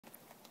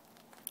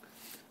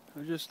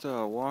I'm just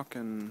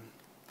walking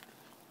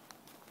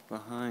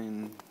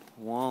behind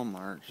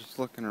Walmart, just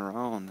looking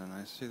around, and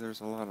I see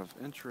there's a lot of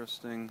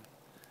interesting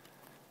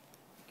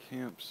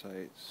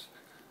campsites.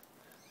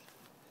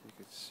 You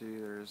could see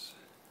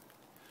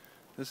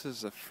this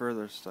is the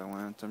furthest I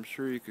went. I'm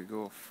sure you could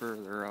go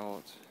further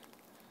out,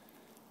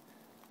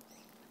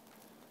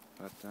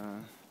 but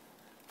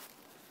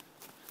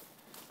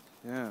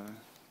yeah,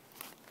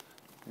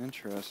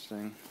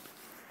 interesting.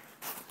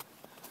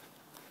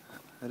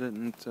 I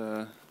didn't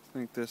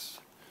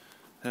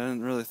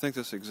really think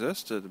this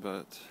existed,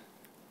 but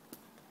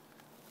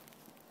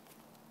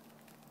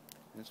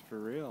it's for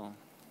real.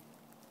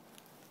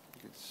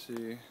 You can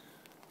see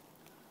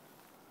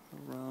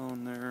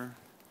around there.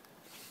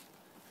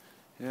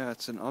 Yeah,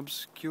 it's an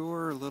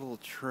obscure little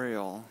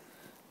trail.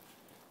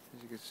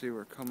 As you can see,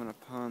 we're coming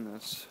upon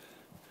this,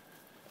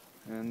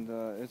 and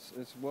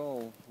it's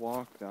well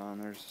walked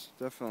on. There's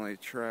definitely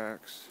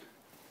tracks,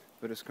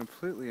 but it's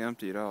completely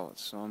emptied out.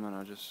 So I'm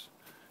gonna just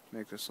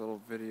make this little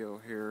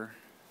video here.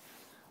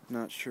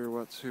 Not sure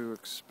what to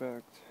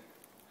expect.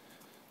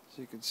 As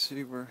you can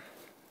see, we're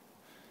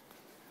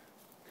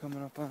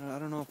coming up on it. I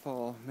don't know if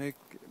I'll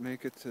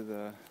make it to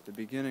the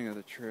beginning of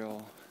the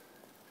trail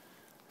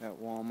at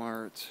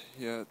Walmart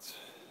yet.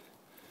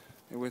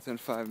 Within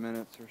 5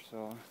 minutes or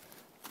so.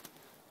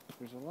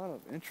 There's a lot of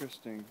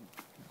interesting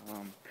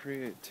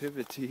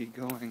creativity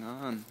going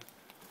on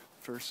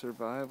for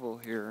survival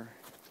here.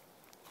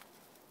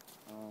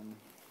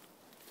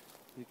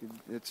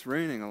 It's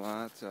raining a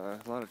lot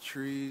of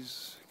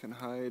trees can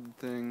hide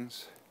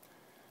things.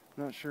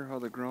 I'm not sure how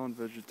the ground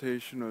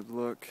vegetation would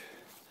look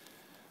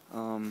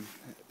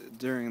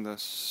during the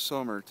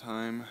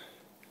summertime,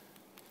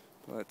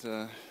 but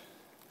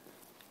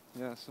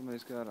yeah,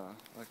 somebody's got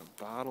like a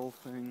bottle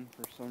thing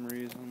for some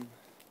reason.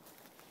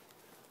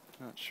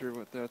 Not sure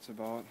what that's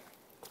about.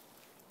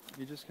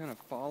 You just kind of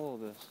follow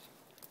this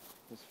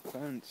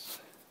fence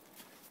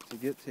to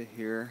get to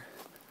here.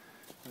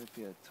 Might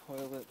be a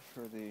toilet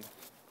for the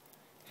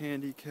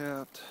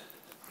handicapped.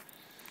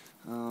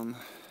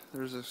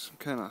 There's this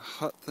kind of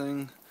hut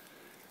thing,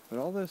 but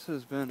all this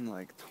has been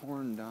like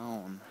torn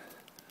down.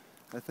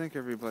 I think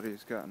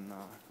everybody's gotten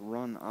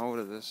run out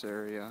of this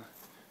area,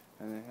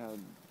 and they had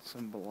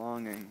some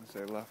belongings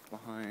they left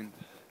behind.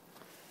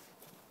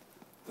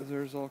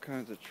 There's all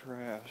kinds of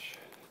trash.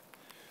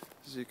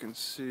 As you can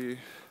see,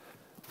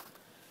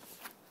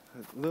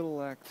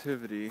 little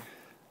activity.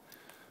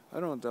 I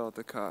don't doubt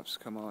the cops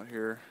come out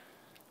here.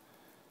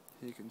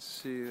 You can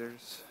see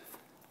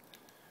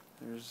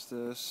there's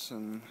this,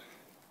 and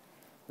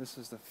this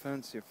is the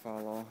fence you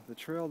follow. The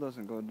trail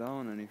doesn't go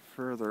down any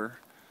further.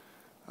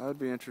 I'd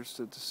be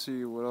interested to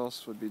see what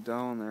else would be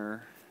down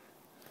there.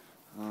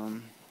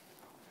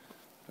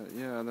 But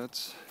yeah,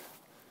 that's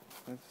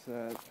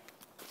that.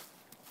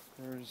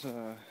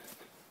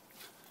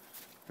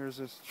 There's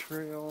this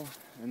trail,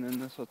 and then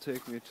this will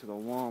take me to the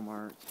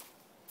Walmart.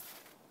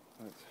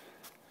 But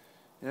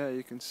yeah,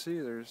 you can see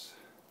there's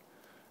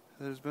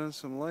been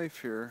some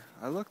life here.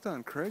 I looked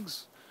on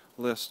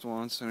Craigslist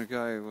once, and a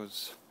guy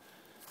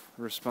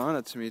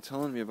responded to me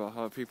telling me about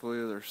how people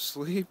either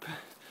sleep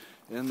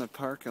in the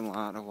parking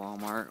lot of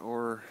Walmart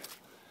or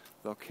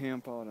they'll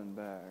camp out and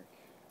back.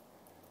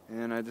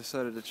 And I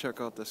decided to check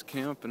out this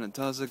camp, and it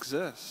does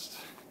exist.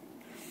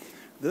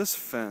 This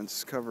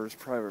fence covers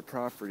private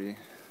property.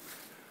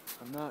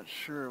 I'm not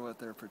sure what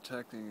they're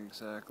protecting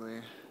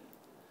exactly.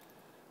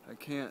 I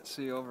can't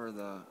see over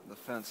the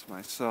fence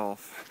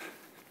myself.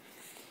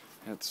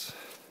 It's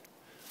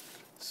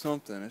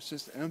something. It's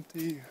just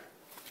empty.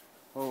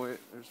 Oh wait,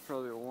 there's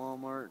probably a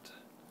Walmart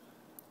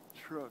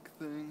truck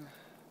thing.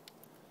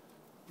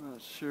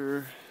 Not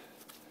sure.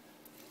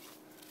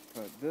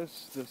 But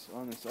this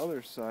on this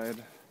other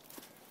side,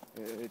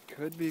 it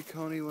could be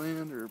county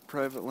land or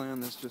private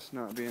land that's just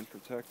not being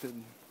protected.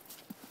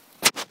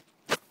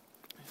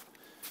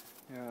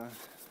 Yeah.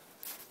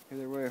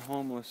 Either way,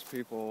 homeless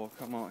people will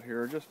come out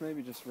here, or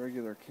maybe just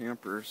regular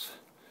campers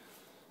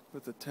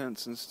with the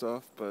tents and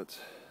stuff, but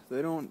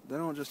they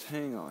don't just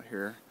hang out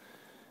here.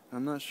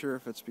 I'm not sure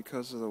if it's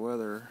because of the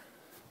weather.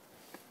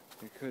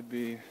 It could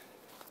be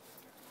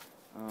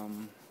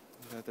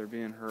that they're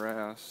being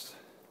harassed,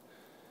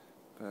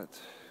 but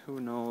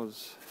who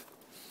knows?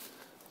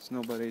 There's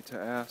nobody to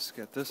ask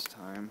at this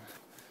time.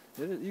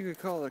 You could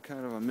call it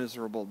kind of a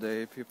miserable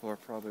day. People are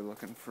probably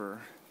looking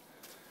for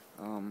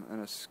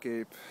an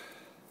escape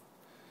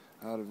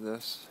out of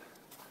this.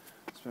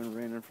 It's been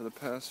raining for the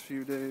past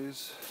few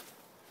days.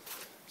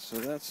 So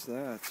that's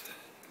that.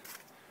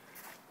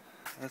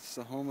 That's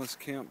the homeless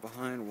camp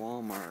behind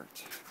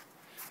Walmart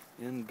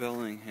in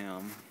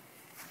Bellingham.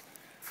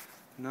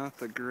 Not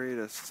the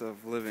greatest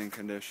of living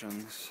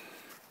conditions,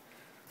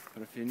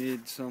 but if you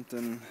need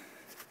something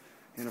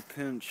in a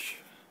pinch,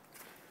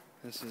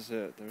 this is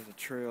it. There's a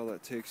trail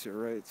that takes you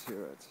right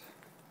to it.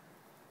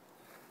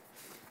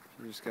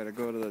 You just got to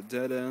go to the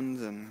dead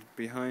end and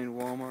behind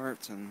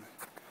Walmart, and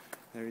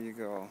there you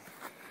go.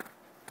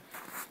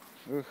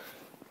 Ooh,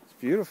 it's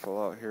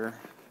beautiful out here.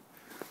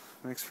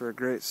 Makes for a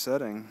great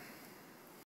setting.